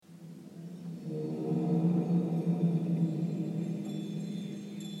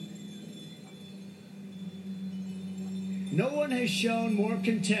No one has shown more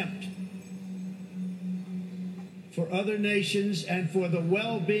contempt for other nations and for the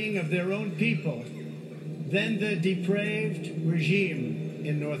well-being of their own people than the depraved regime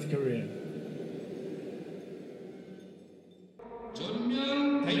in North Korea.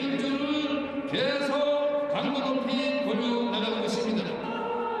 전면 대인전을 계속 강도 높이 벌여 나가고 있습니다.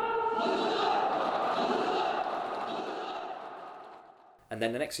 And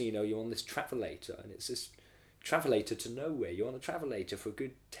then the next thing you know, you're on this travelator, and it's this travelator to nowhere. You're on a travelator for a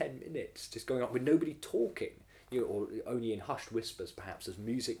good 10 minutes, just going up with nobody talking, or only in hushed whispers, perhaps. There's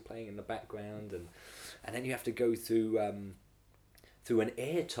music playing in the background, and then you have to go through an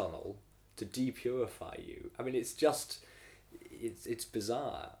air tunnel to depurify you. I mean, it's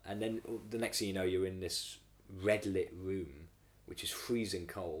bizarre. And then the next thing you know, you're in this red lit room, which is freezing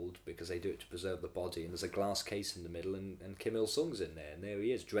cold because they do it to preserve the body, and there's a glass case in the middle, and Kim Il-sung's in there, and there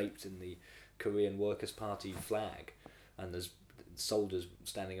he is, draped in the Korean Workers' Party flag, and there's soldiers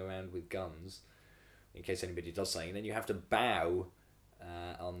standing around with guns in case anybody does something. And then you have to bow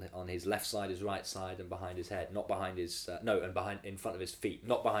on his left side, his right side, and behind his head, not behind his in front of his feet,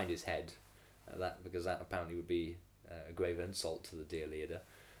 not behind his head, because that apparently would be a grave insult to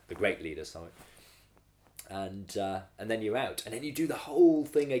the great leader, sorry. And then you're out, and then you do the whole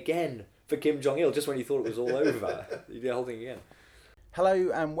thing again for Kim Jong-il, just when you thought it was all over. You do the whole thing again.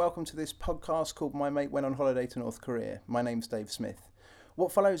 Hello and welcome to this podcast called My Mate Went on Holiday to North Korea. My name's Dave Smith.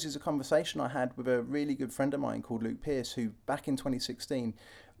 What follows is a conversation I had with a really good friend of mine called Luke Pierce, who back in 2016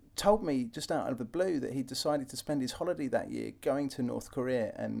 told me just out of the blue that he decided to spend his holiday that year going to North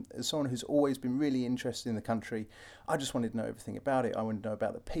Korea. And as someone who's always been really interested in the country, I just wanted to know everything about it. I wanted to know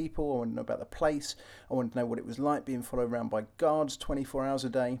about the people, I wanted to know about the place, I wanted to know what it was like being followed around by guards 24 hours a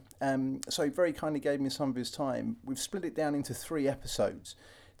day. So he very kindly gave me some of his time. We've split it down into 3 episodes.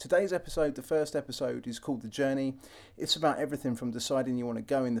 Today's episode, the first episode, is called The Journey. It's about everything from deciding you want to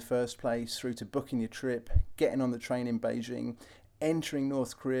go in the first place, through to booking your trip, getting on the train in Beijing, entering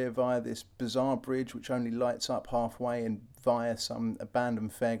North Korea via this bizarre bridge which only lights up halfway, and via some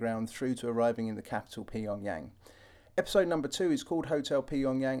abandoned fairground through to arriving in the capital Pyongyang. Episode number 2 is called Hotel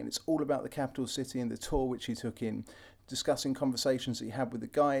Pyongyang, and it's all about the capital city and the tour which he took in, discussing conversations that he had with the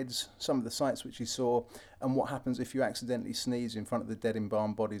guides, some of the sights which he saw, and what happens if you accidentally sneeze in front of the dead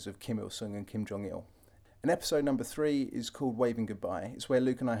embalmed bodies of Kim Il-sung and Kim Jong-il. And episode number 3 is called Waving Goodbye. It's where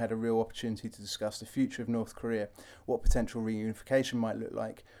Luke and I had a real opportunity to discuss the future of North Korea, what potential reunification might look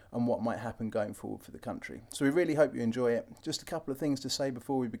like, and what might happen going forward for the country. So we really hope you enjoy it. Just a couple of things to say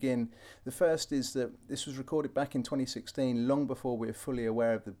before we begin. The first is that this was recorded back in 2016, long before we were fully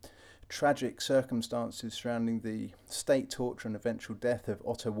aware of the tragic circumstances surrounding the state torture and eventual death of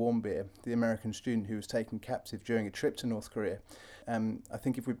Otto Warmbier, the American student who was taken captive during a trip to North Korea. I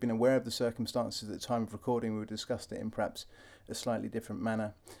think if we'd been aware of the circumstances at the time of recording, we would have discussed it in perhaps a slightly different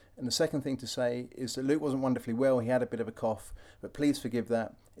manner. And the second thing to say is that Luke wasn't wonderfully well. He had a bit of a cough, but please forgive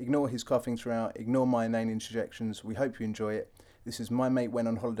that. Ignore his coughing throughout, ignore my inane interjections. We hope you enjoy it. This is My Mate Went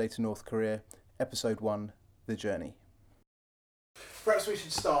on Holiday to North Korea, Episode 1, The Journey. Perhaps we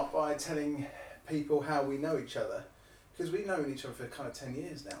should start by telling people how we know each other, because we've known each other for kind of 10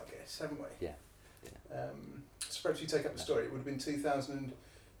 years now, I guess, haven't we? Yeah. So perhaps you take up the story. It would have been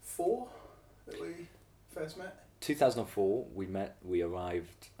 2004 that we first met? 2004, we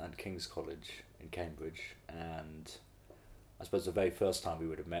arrived at King's College in Cambridge, and I suppose the very first time we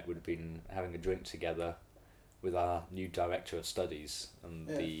would have met would have been having a drink together with our new director of studies and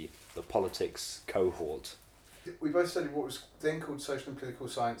the politics cohort. We both studied what was then called social and political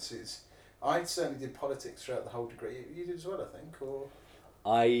sciences. I certainly did politics throughout the whole degree. You did as well, I think, or?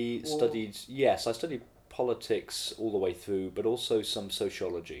 I studied politics all the way through, but also some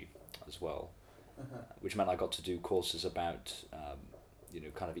sociology as well, which meant I got to do courses about,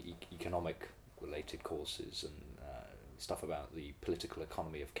 kind of economic related courses and stuff about the political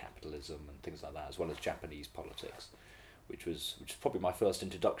economy of capitalism and things like that, as well as Japanese politics, which is probably my first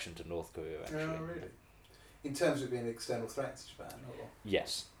introduction to North Korea, actually. Oh, really? In terms of being an external threat to Japan, or?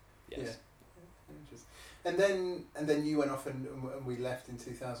 Yes. Yeah. And then you went off and we left in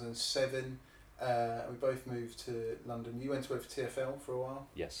 2007. We both moved to London. You went to work for TfL for a while.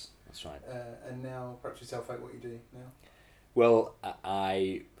 Yes, that's right. And now, perhaps you tell folk what you do now. Well,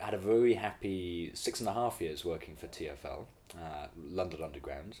 I had a very happy 6.5 years working for TfL, London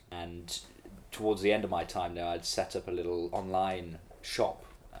Underground, and towards the end of my time there, I'd set up a little online shop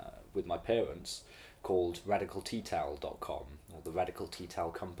with my parents called RadicalTeaTowel.com, or the Radical Tea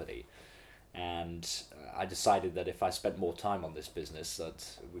Towel Company. And I decided that if I spent more time on this business,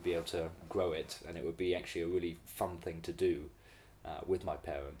 that we'd be able to grow it, and it would be actually a really fun thing to do. with my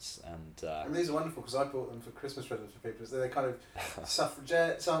parents, and And these are wonderful because I bought them for Christmas presents for people. So they're kind of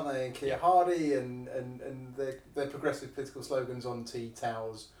suffragettes, aren't they? And Keir Hardie, and they're progressive political slogans on tea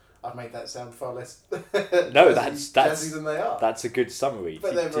towels. I've made that sound far less no, jazzy than they are. That's a good summary.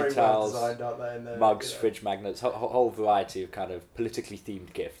 But they're very well designed, aren't they? And mugs, fridge magnets, whole variety of kind of politically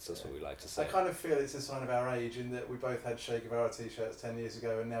themed gifts. That's what we like to say. I kind of feel it's a sign of our age in that we both had Che Guevara t-shirts 10 years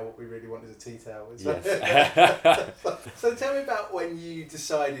ago, and now what we really want is a tea towel. Yes. So tell me about when you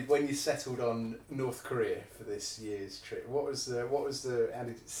settled on North Korea for this year's trip. What was the how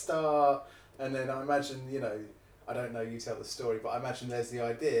did it start? And then I imagine, I don't know, you tell the story, but I imagine there's the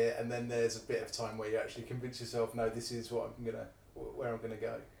idea, and then there's a bit of time where you actually convince yourself, no, this is where I'm gonna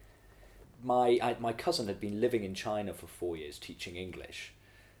go. My cousin had been living in China for 4 years teaching English,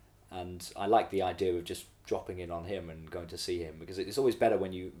 and I liked the idea of just dropping in on him and going to see him, because it's always better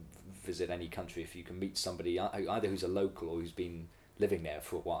when you visit any country if you can meet somebody either who's a local or who's been living there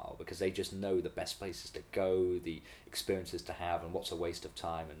for a while, because they just know the best places to go, the experiences to have, and what's a waste of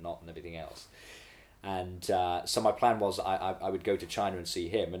time and not, and everything else. And so my plan was I would go to China and see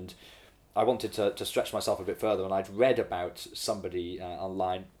him, and I wanted to stretch myself a bit further, and I'd read about somebody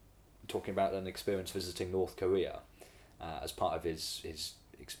online talking about an experience visiting North Korea as part of his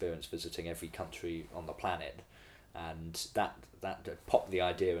experience visiting every country on the planet, and that popped the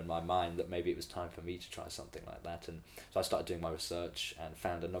idea in my mind that maybe it was time for me to try something like that. And so I started doing my research and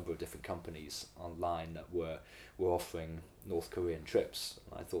found a number of different companies online that were offering North Korean trips.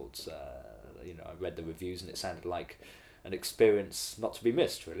 And I thought, I read the reviews and it sounded like an experience not to be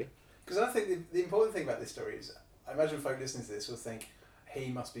missed, really. Because I think the important thing about this story is, I imagine folk listening to this will think, he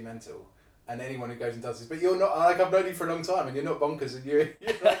must be mental. And anyone who goes and does this, but you're not. Like, I've known you for a long time, and you're not bonkers, and you're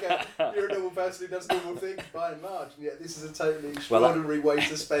a normal person who does normal things by and large. And yet, this is a totally extraordinary way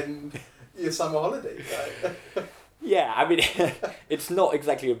to spend your summer holiday. Right? Yeah, I mean, it's not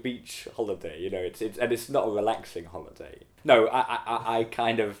exactly a beach holiday, and it's not a relaxing holiday. No, I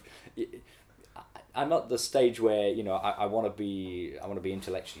kind of, I'm at the stage where I want to be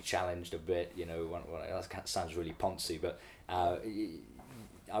intellectually challenged a bit. That sounds really poncy, but.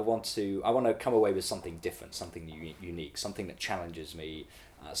 I want to come away with something different, something unique, something that challenges me,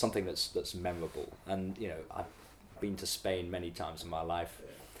 something that's memorable. And I've been to Spain many times in my life.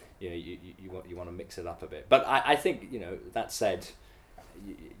 You want to mix it up a bit. But I think that said,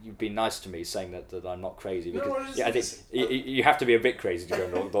 you've been nice to me saying that I'm not crazy, because I think you have to be a bit crazy to go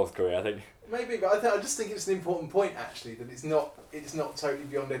to North Korea, I think. Maybe, but I just think it's an important point actually, that it's not totally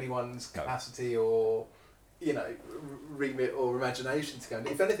beyond anyone's capacity or. Remit or imagination to go. And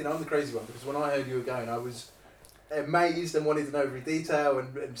if anything, I'm the crazy one, because when I heard you were going, I was amazed and wanted to know every detail,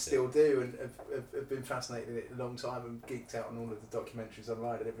 and still do, and have been fascinated in it a long time, and geeked out on all of the documentaries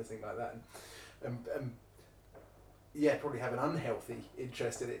online and everything like that. And probably have an unhealthy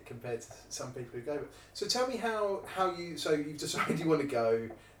interest in it compared to some people who go. So tell me how you've decided you want to go.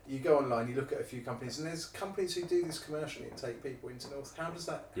 You go online, you look at a few companies, and there's companies who do this commercially and take people into North. How does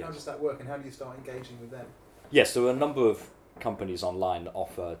that work, and how do you start engaging with them? Yes, there are a number of companies online that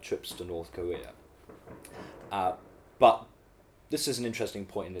offer trips to North Korea. But this is an interesting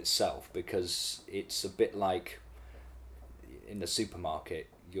point in itself, because it's a bit like in the supermarket,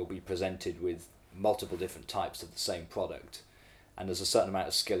 you'll be presented with multiple different types of the same product, and there's a certain amount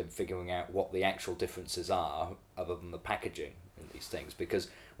of skill in figuring out what the actual differences are other than the packaging in these things. Because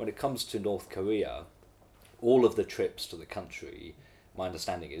when it comes to North Korea, all of the trips to the country, my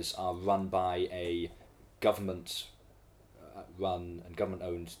understanding is, are run by a government-run and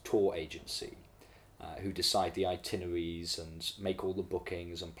government-owned tour agency who decide the itineraries and make all the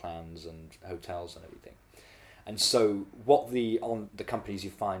bookings and plans and hotels and everything. And so what the companies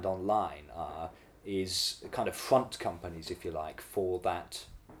you find online is kind of front companies, if you like, for that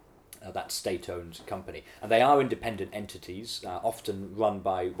state-owned company. And they are independent entities, often run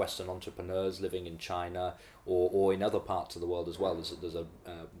by Western entrepreneurs living in China or in other parts of the world as well. There's a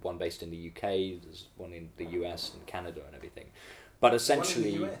one based in the UK, there's one in the US and Canada and everything. But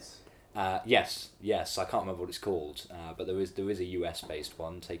essentially, one in the US? Yes, I can't remember what it's called, but there is a US-based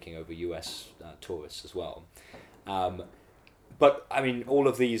one taking over US tourists as well. But I mean, all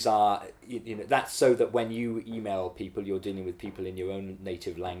of these are, that's so that when you email people, you're dealing with people in your own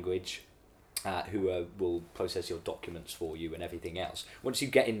native language, who will process your documents for you and everything else. Once you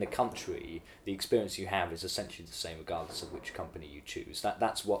get in the country, the experience you have is essentially the same regardless of which company you choose.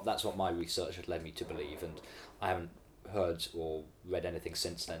 That's what my research had led me to believe, and I haven't heard or read anything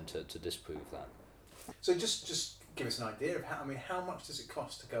since then to disprove that. So just give us an idea of how much does it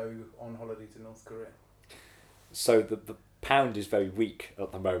cost to go on holiday to North Korea? So the pound is very weak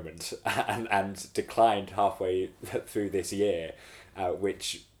at the moment and declined halfway through this year,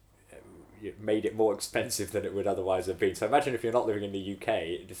 which made it more expensive than it would otherwise have been. So imagine if you're not living in the UK,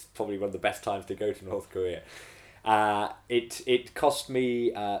 it's probably one of the best times to go to North Korea. It cost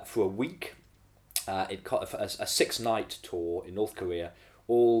me for a week. It cost a 6-night tour in North Korea,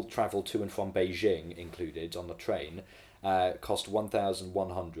 all travel to and from Beijing included on the train. Cost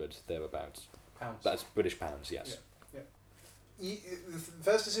 1,100 thereabouts. Pounds. That's British pounds, yes. The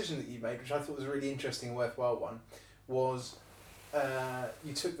first decision that you made, which I thought was a really interesting and worthwhile one, was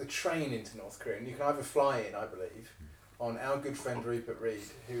you took the train into North Korea, and you can either fly in, I believe, on our good friend Rupert Reed,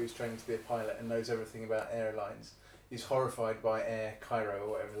 who is trained to be a pilot and knows everything about airlines. He's horrified by Air Cairo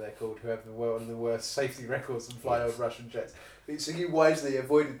or whatever they're called, who have one of the worst safety records and fly old Russian jets. So you wisely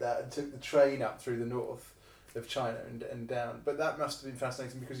avoided that and took the train up through the north of China and down. But that must have been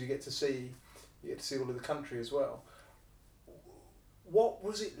fascinating because you get to see all of the country as well. What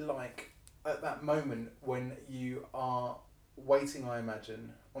was it like at that moment when you are waiting, I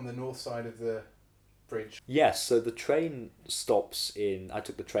imagine, on the north side of the bridge? Yes, so the train stops I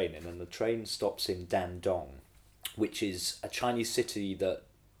took the train in, and the train stops in Dandong, which is a Chinese city that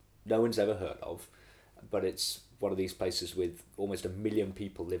no one's ever heard of, but it's one of these places with almost 1 million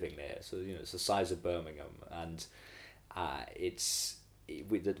people living there. So, it's the size of Birmingham, and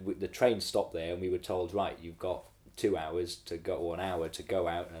the train stopped there, and we were told, right, you've got 2 hours to go, or an hour to go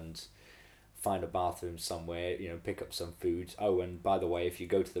out and find a bathroom somewhere, pick up some food. Oh, and by the way, if you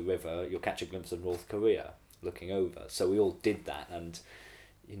go to the river, you'll catch a glimpse of North Korea looking over. So we all did that, and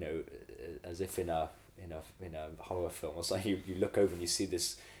as if in a horror film or something, you look over and you see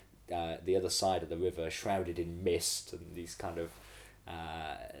this the other side of the river shrouded in mist, and these kind of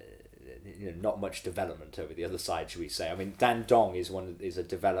not much development over the other side, should we say. I mean, Dandong is a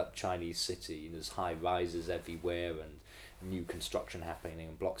developed Chinese city. There's high rises everywhere and new construction happening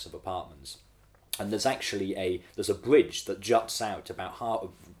and blocks of apartments. And there's actually a bridge that juts out about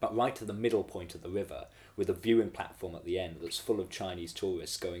right to the middle point of the river, with a viewing platform at the end that's full of Chinese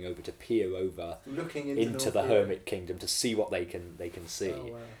tourists going over to peer over looking into the Hermit Kingdom to see what they can see.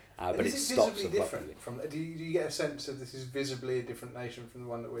 Oh, wow. But is it it stops visibly abruptly. different from? Do you get a sense of this is visibly a different nation from the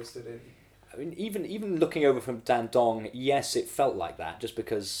one that we're stood in? I mean, even looking over from Dandong, yes, it felt like that. Just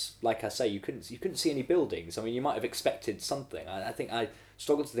because, like I say, you couldn't see any buildings. I mean, you might have expected something. I think I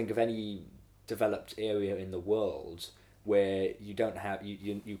struggle to think of any developed area in the world where you don't have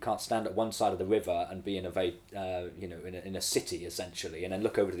you can't stand at one side of the river and be in a very in a city essentially, and then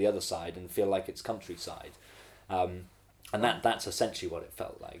look over to the other side and feel like it's countryside. And that's essentially what it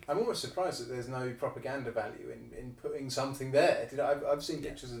felt like. I'm almost surprised that there's no propaganda value in putting something there. I've seen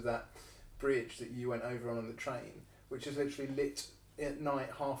pictures of that bridge that you went over on the train, which is literally lit at night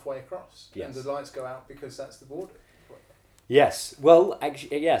halfway across, yes. And the lights go out because that's the border. Yes, well,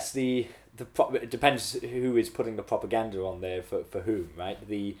 actually, yes. It depends who is putting the propaganda on there for whom, right?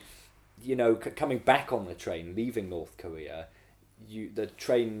 Coming back on the train, leaving North Korea, the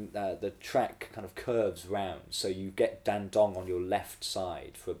track kind of curves round, so you get Dandong on your left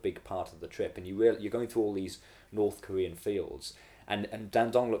side for a big part of the trip, and you're going through all these North Korean fields, and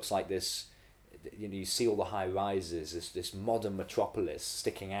Dandong looks like this. You see all the high rises, this modern metropolis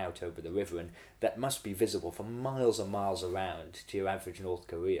sticking out over the river, and that must be visible for miles and miles around to your average North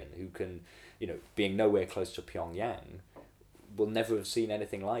Korean who can, being nowhere close to Pyongyang, will never have seen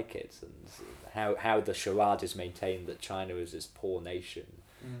anything like it. And how the charade is maintained that China is this poor nation,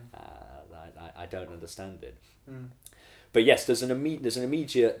 I don't understand it. But yes, there's an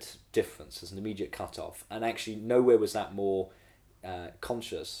immediate difference, there's an immediate cut-off, and actually nowhere was that more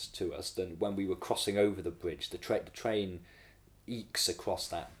conscious to us than when we were crossing over the bridge. The train ekes across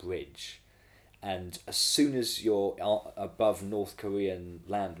that bridge, and as soon as you're above North Korean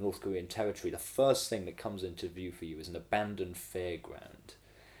land, North Korean territory, the first thing that comes into view for you is an abandoned fairground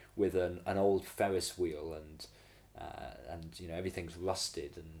with an old Ferris wheel and everything's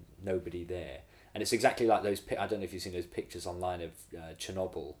rusted and nobody there. And it's exactly like those. I don't know if you've seen those pictures online of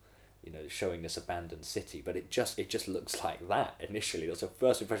Chernobyl, showing this abandoned city, but it just looks like that initially. That's a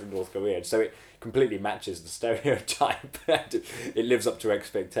first impression of North Korea, and so it completely matches the stereotype. It lives up to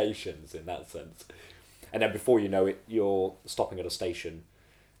expectations in that sense. And then before you know it, you're stopping at a station,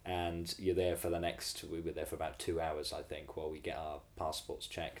 and you're there for we were there for about 2 hours, I think, while we get our passports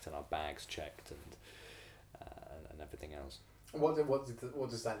checked and our bags checked and everything else. What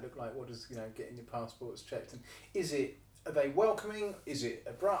does that look like? What does getting your passports checked, and are they welcoming? Is it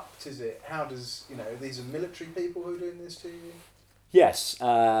abrupt? How does, these are military people who are doing this to you? Yes, there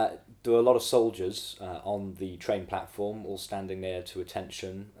are a lot of soldiers on the train platform, all standing there to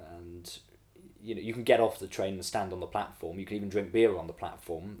attention, and you can get off the train and stand on the platform. You can even drink beer on the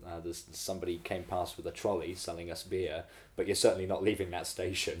platform. There's somebody came past with a trolley selling us beer, but you're certainly not leaving that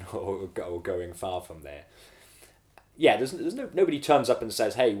station or going far from there. Yeah, there's nobody turns up and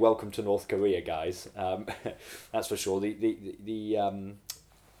says, "Hey, welcome to North Korea, guys." That's for sure. The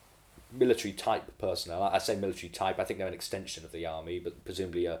military type personnel. I say military type. I think they're an extension of the army, but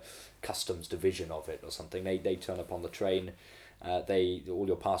presumably a customs division of it or something. They turn up on the train. All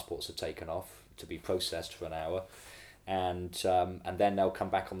your passports are taken off to be processed for an hour, and then they'll come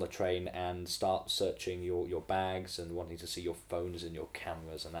back on the train and start searching your bags and wanting to see your phones and your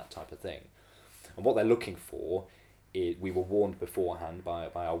cameras and that type of thing. And what they're looking for is, we were warned beforehand by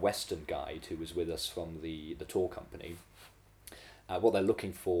our Western guide who was with us from the tour company. What they're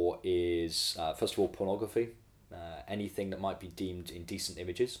looking for is, first of all, pornography. Anything that might be deemed indecent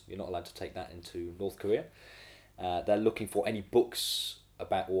images. You're not allowed to take that into North Korea. They're looking for any books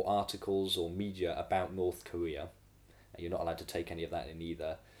about or articles or media about North Korea. You're not allowed to take any of that in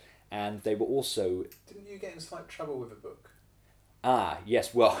either. And they were also... Didn't you get in slight trouble with a book?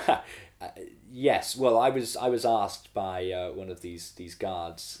 Yes. Well, yes. Well, I was asked by one of these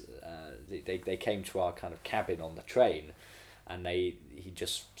guards. They came to our kind of cabin on the train, and he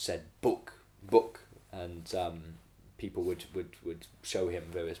just said book, and people would show him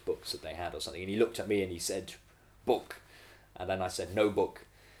various books that they had or something, and he looked at me and he said book, and then I said no book.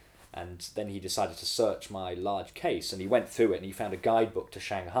 And then he decided to search my large case, and he went through it and he found a guidebook to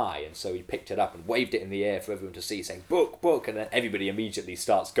Shanghai, and so he picked it up and waved it in the air for everyone to see, saying book, and then everybody immediately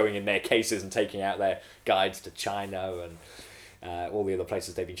starts going in their cases and taking out their guides to China and all the other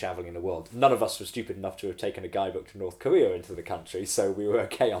places they've been travelling in the world. None of us were stupid enough to have taken a guidebook to North Korea into the country, so we were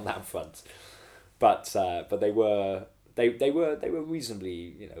okay on that front. But they were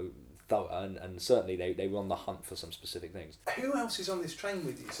reasonably, thorough, and certainly they were on the hunt for some specific things. Who else is on this train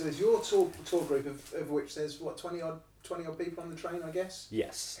with you? So there's your tour group of which there's 20 odd people on the train, I guess.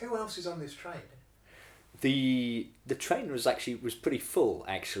 Yes. Who else is on this train? The train was pretty full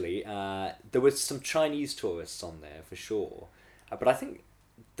actually. There was some Chinese tourists on there for sure, but I think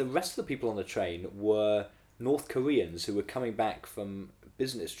the rest of the people on the train were North Koreans who were coming back from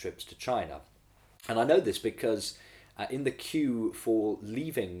business trips to China, and I know this because. In the queue for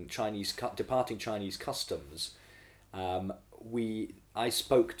leaving departing Chinese customs, I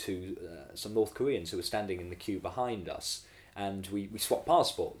spoke to some North Koreans who were standing in the queue behind us, and we swapped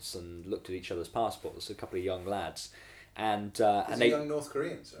passports and looked at each other's passports. A couple of young lads, and These are young North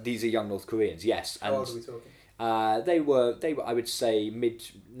Koreans. Right? These are young North Koreans, yes. How old are we talking? They were I would say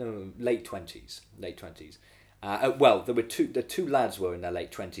late 20s. Well, the two lads were in their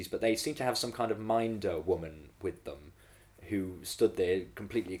late 20s, but they seemed to have some kind of minder woman with them, who stood there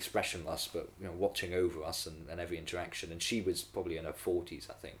completely expressionless, but watching over us and every interaction. And she was probably in her 40s,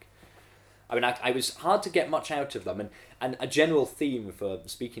 I think. I mean, I was hard to get much out of them, and a general theme for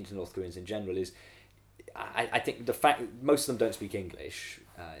speaking to North Koreans in general is, I think the fact that most of them don't speak English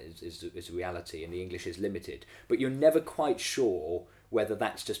is a reality, and the English is limited. But you're never quite sure whether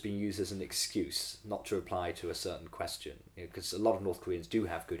that's just being used as an excuse not to reply to a certain question, because a lot of North Koreans do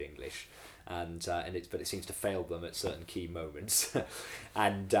have good English. But it seems to fail them at certain key moments,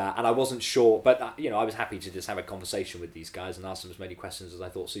 and I wasn't sure, but I was happy to just have a conversation with these guys and ask them as many questions as I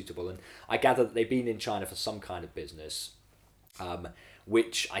thought suitable. And I gather that they've been in China for some kind of business,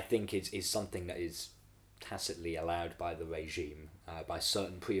 which I think is something that is tacitly allowed by the regime, by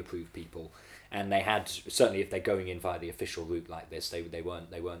certain pre-approved people, and they had, certainly if they're going in via the official route like this, they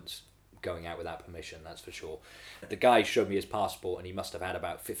weren't going out without permission, that's for sure. The guy showed me his passport, and he must have had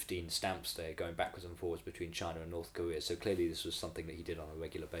about 15 stamps there going backwards and forwards between China and North Korea, so clearly this was something that he did on a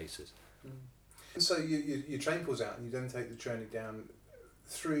regular basis. And so your train pulls out and you then take the journey down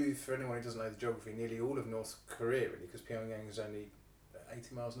through, for anyone who doesn't know the geography, nearly all of North Korea, really, because Pyongyang is only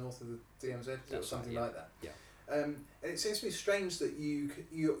 80 miles north of the DMZ, or something like that. Yeah. And it seems to me strange that you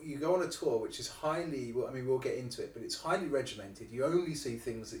go on a tour which is highly, well, I mean, we'll get into it, but it's highly regimented. You only see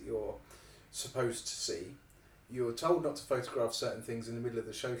things that you're supposed to see. You're told not to photograph certain things in the middle of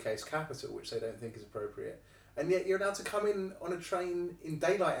the showcase capital, which they don't think is appropriate. And yet you're allowed to come in on a train in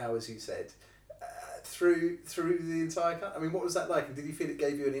daylight hours, you said, through the entire country. I mean, what was that like? And did you feel it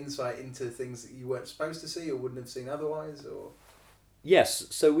gave you an insight into things that you weren't supposed to see or wouldn't have seen otherwise? Or Yes,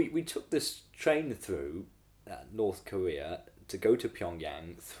 so we took this train through North Korea to go to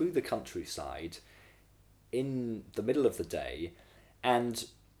Pyongyang through the countryside in the middle of the day, and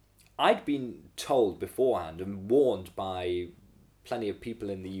I'd been told beforehand and warned by plenty of people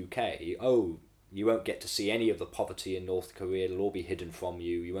in the UK, oh, you won't get to see any of the poverty in North Korea, it'll all be hidden from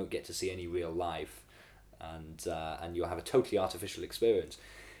you, you won't get to see any real life, and you'll have a totally artificial experience.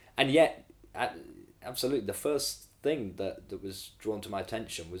 And yet, absolutely. The first thing that was drawn to my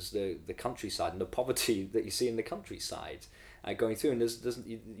attention was the countryside and the poverty that you see in the countryside going through. And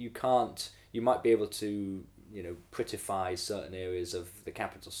you can't, you might be able to, prettify certain areas of the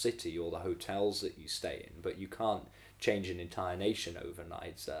capital city or the hotels that you stay in, but you can't change an entire nation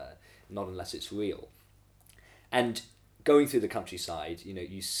overnight, not unless it's real. And going through the countryside,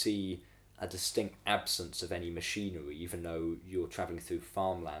 you see a distinct absence of any machinery, even though you're travelling through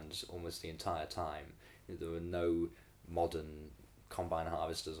farmlands almost the entire time. There were no modern combine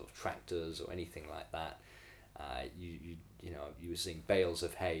harvesters or tractors or anything like that. You were seeing bales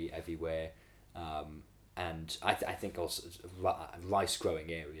of hay everywhere, and I think also rice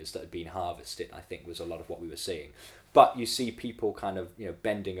growing areas that had been harvested, I think, was a lot of what we were seeing. But you see people kind of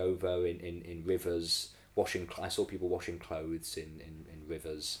bending over in rivers, washing. I saw people washing clothes in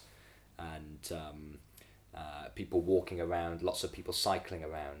rivers, and people walking around. Lots of people cycling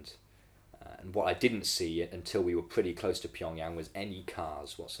around. And what I didn't see until we were pretty close to Pyongyang was any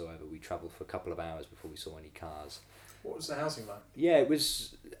cars whatsoever. We travelled for a couple of hours before we saw any cars. What was the housing like? Yeah, it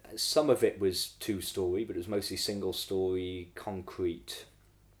was. Some of it was 2-story, but it was mostly single-story concrete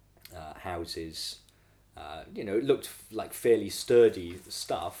houses. It looked like fairly sturdy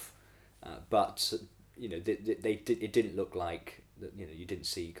stuff, but it didn't look like that. You didn't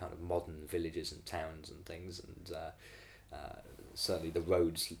see kind of modern villages and towns and things, and certainly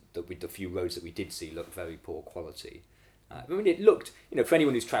the few roads that we did see looked very poor quality. It looked, for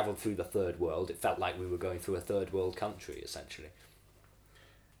anyone who's travelled through the third world, it felt like we were going through a third world country, essentially.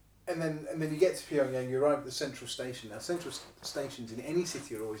 And then you get to Pyongyang, you arrive at the central station. Now, central stations in any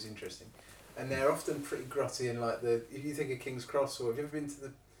city are always interesting, and they're often pretty grotty. And if you think of King's Cross, or have you ever been to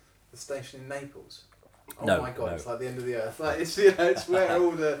the station in Naples? Oh no, my God, no. It's like the end of the earth. Like it's where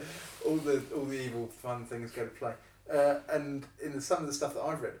all the evil fun things go to play. And in some of the stuff that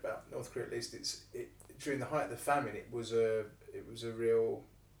I've read about North Korea, at least, during the height of the famine, it was a real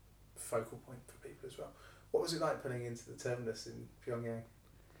focal point for people as well. What was it like pulling into the terminus in Pyongyang?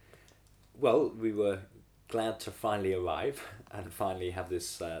 Well, we were glad to finally arrive and finally have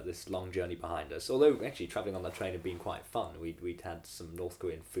this long journey behind us. Although actually travelling on the train had been quite fun. We'd had some North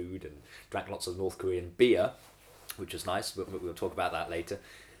Korean food and drank lots of North Korean beer, which was nice. But we'll talk about that later.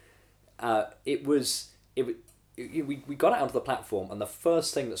 We got out onto the platform, and the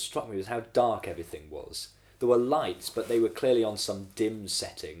first thing that struck me was how dark everything was. There were lights, but they were clearly on some dim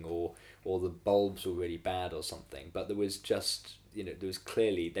setting, or the bulbs were really bad or something. But there was just, they were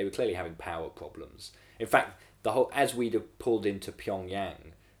clearly having power problems. In fact, as we'd have pulled into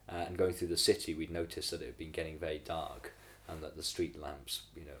Pyongyang and going through the city, we'd noticed that it had been getting very dark, and that the street lamps,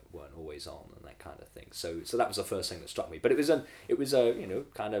 weren't always on and that kind of thing. So that was the first thing that struck me. But it was a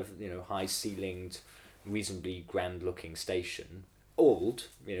kind of high ceilinged, reasonably grand looking station. Old,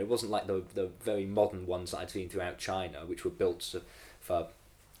 it wasn't like the very modern ones that I'd seen throughout China, which were built for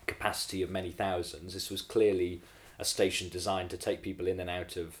capacity of many thousands. This was clearly a station designed to take people in and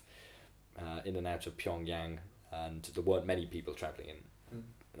out of Pyongyang, and there weren't many people travelling in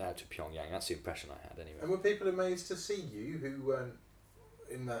and out of Pyongyang. That's the impression I had anyway. And were people amazed to see you who weren't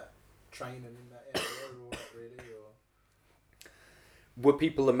in that train and in that area, or not really? Were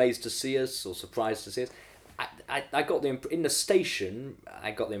people amazed to see us or surprised to see us? I got in the station.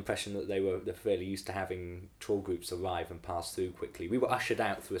 I got the impression that they're fairly used to having tour groups arrive and pass through quickly. We were ushered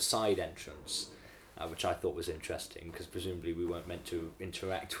out through a side entrance, which I thought was interesting, because presumably we weren't meant to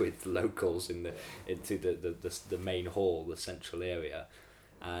interact with locals into the main hall, the central area.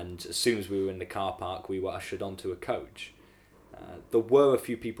 And as soon as we were in the car park, we were ushered onto a coach. There were a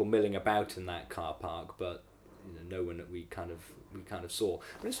few people milling about in that car park, but no one that we kind of saw.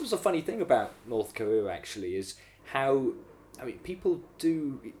 And this was a funny thing about North Korea, actually, is how, people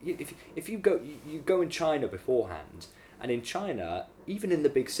do, if you go in China beforehand, and in China, even in the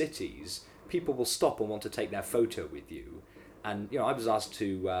big cities, people will stop and want to take their photo with you. And I was asked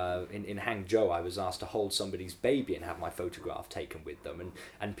to in Hangzhou, I was asked to hold somebody's baby and have my photograph taken with them,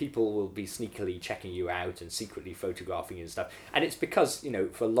 and people will be sneakily checking you out and secretly photographing you and stuff. And it's because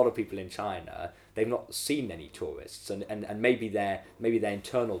for a lot of people in China, they've not seen any tourists, and maybe they're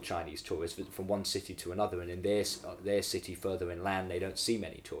internal Chinese tourists from one city to another, and in their city further inland they don't see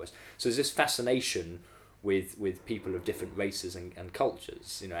many tourists. So there's this fascination with people of different races and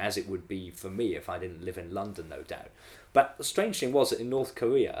cultures, as it would be for me if I didn't live in London, no doubt. But the strange thing was that in North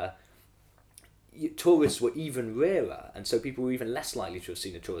Korea, tourists were even rarer, and so people were even less likely to have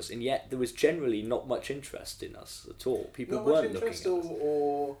seen a tourist, and yet there was generally not much interest in us at all. People not weren't much interest, looking at us.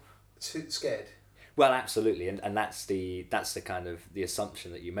 or scared. Well, absolutely, and that's the kind of the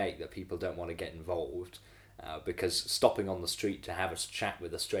assumption that you make, that people don't want to get involved, because stopping on the street to have a chat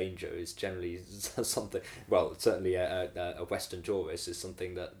with a stranger is generally something, well, certainly a Western tourist is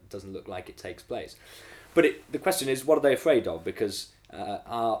something that doesn't look like it takes place. But the question is, what are they afraid of? Because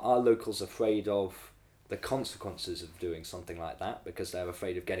are locals afraid of the consequences of doing something like that because they're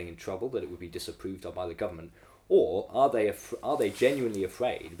afraid of getting in trouble, that it would be disapproved of by the government? Or are they genuinely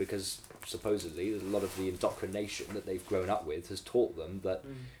afraid because supposedly a lot of the indoctrination that they've grown up with has taught them that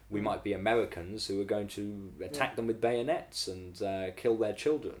we might be Americans who are going to attack them with bayonets and kill their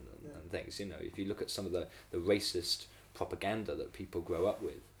children and things. You know, if you look at some of the racist propaganda that people grow up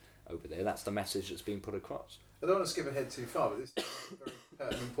with over there, that's the message that's being put across. I don't want to skip ahead too far, but this is a very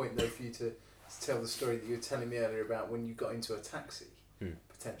pertinent point though for you to tell the story that you were telling me earlier about when you got into a taxi,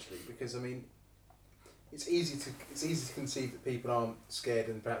 potentially, because I mean, it's easy to conceive that people aren't scared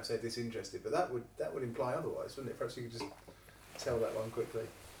and perhaps they're disinterested, but that would imply otherwise, wouldn't it? Perhaps you could just tell that one quickly.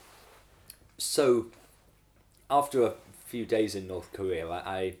 So, after a few days in North Korea,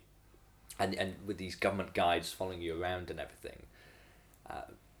 and with these government guides following you around and everything,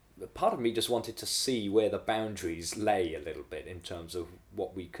 part of me just wanted to see where the boundaries lay a little bit in terms of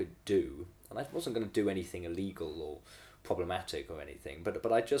what we could do, and I wasn't going to do anything illegal or problematic or anything, but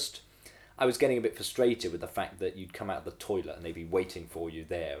I was getting a bit frustrated with the fact that you'd come out of the toilet and they'd be waiting for you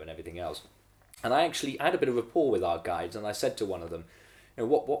there and everything else. And I had a bit of rapport with our guides, and I said to one of them, you know,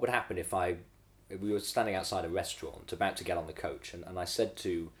 what would happen if we were standing outside a restaurant about to get on the coach, and I said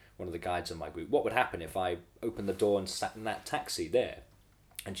to one of the guides in my group, what would happen if I opened the door and sat in that taxi there?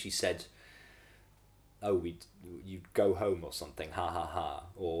 And she said, oh, you'd go home or something, ha ha ha,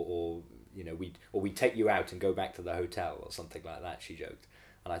 or you know, we'd take you out and go back to the hotel or something like that, she joked.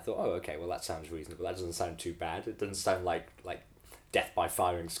 And I thought, oh, okay, well, that sounds reasonable. That doesn't sound too bad. It doesn't sound like death by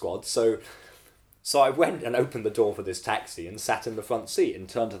firing squad. So I went and opened the door for this taxi and sat in the front seat and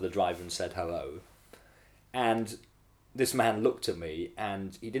turned to the driver and said hello. And this man looked at me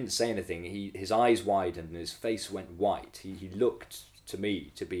and he didn't say anything. His eyes widened and his face went white. He looked to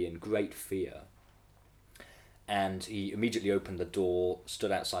me to be in great fear. And he immediately opened the door,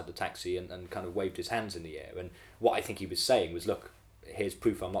 stood outside the taxi and kind of waved his hands in the air. And what I think he was saying was, look, here's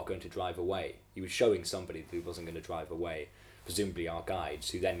proof I'm not going to drive away. He was showing somebody that he wasn't going to drive away, presumably our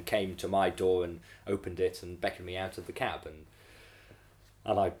guides, who then came to my door and opened it and beckoned me out of the cab.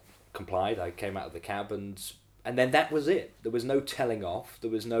 And I complied. I came out of the cab and then that was it. There was no telling off.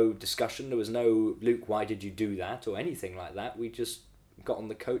 There was no discussion. There was no, Luke, why did you do that? Or anything like that. We just got on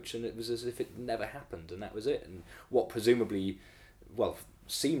the coach and it was as if it never happened, and that was it. And what presumably, well,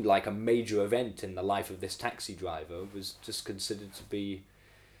 seemed like a major event in the life of this taxi driver was just considered to be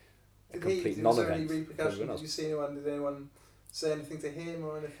a complete non-event. Did you see anyone? Did anyone say anything to him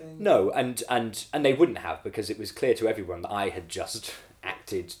or anything? No, and they wouldn't have, because it was clear to everyone that I had just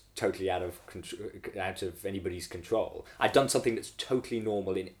acted totally out of anybody's control. I'd done something that's totally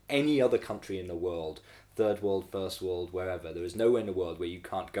normal in any other country in the world, third world, first world, wherever. There is nowhere in the world where you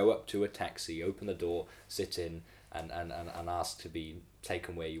can't go up to a taxi, open the door, sit in, and ask to be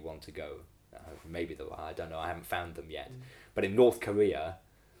taken where you want to go. Maybe there are, I don't know, I haven't found them yet. But in North Korea,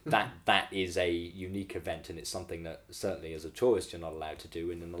 that is a unique event, and it's something that certainly as a tourist you're not allowed to do,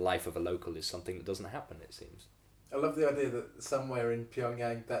 and in the life of a local is something that doesn't happen, it seems. I love the idea that somewhere in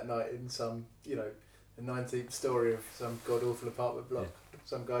Pyongyang that night, in some, you know, the 19th story of some god-awful apartment block,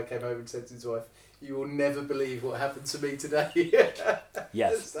 some guy came over and said to his wife, "You will never believe what happened to me today."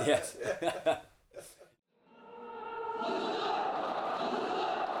 Yes, yes.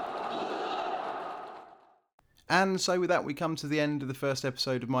 And so with that, we come to the end of the first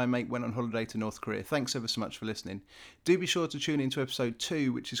episode of My Mate Went on Holiday to North Korea. Thanks ever so much for listening. Do be sure to tune into episode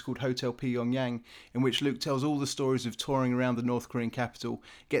 2, which is called Hotel Pyongyang, in which Luke tells all the stories of touring around the North Korean capital,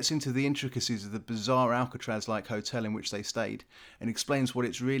 gets into the intricacies of the bizarre Alcatraz-like hotel in which they stayed, and explains what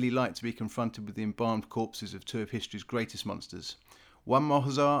it's really like to be confronted with the embalmed corpses of two of history's greatest monsters. One more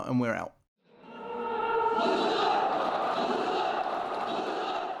huzzah and we're out.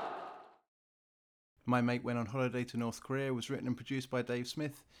 My Mate Went on Holiday to North Korea was written and produced by Dave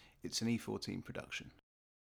Smith. It's an E14 production.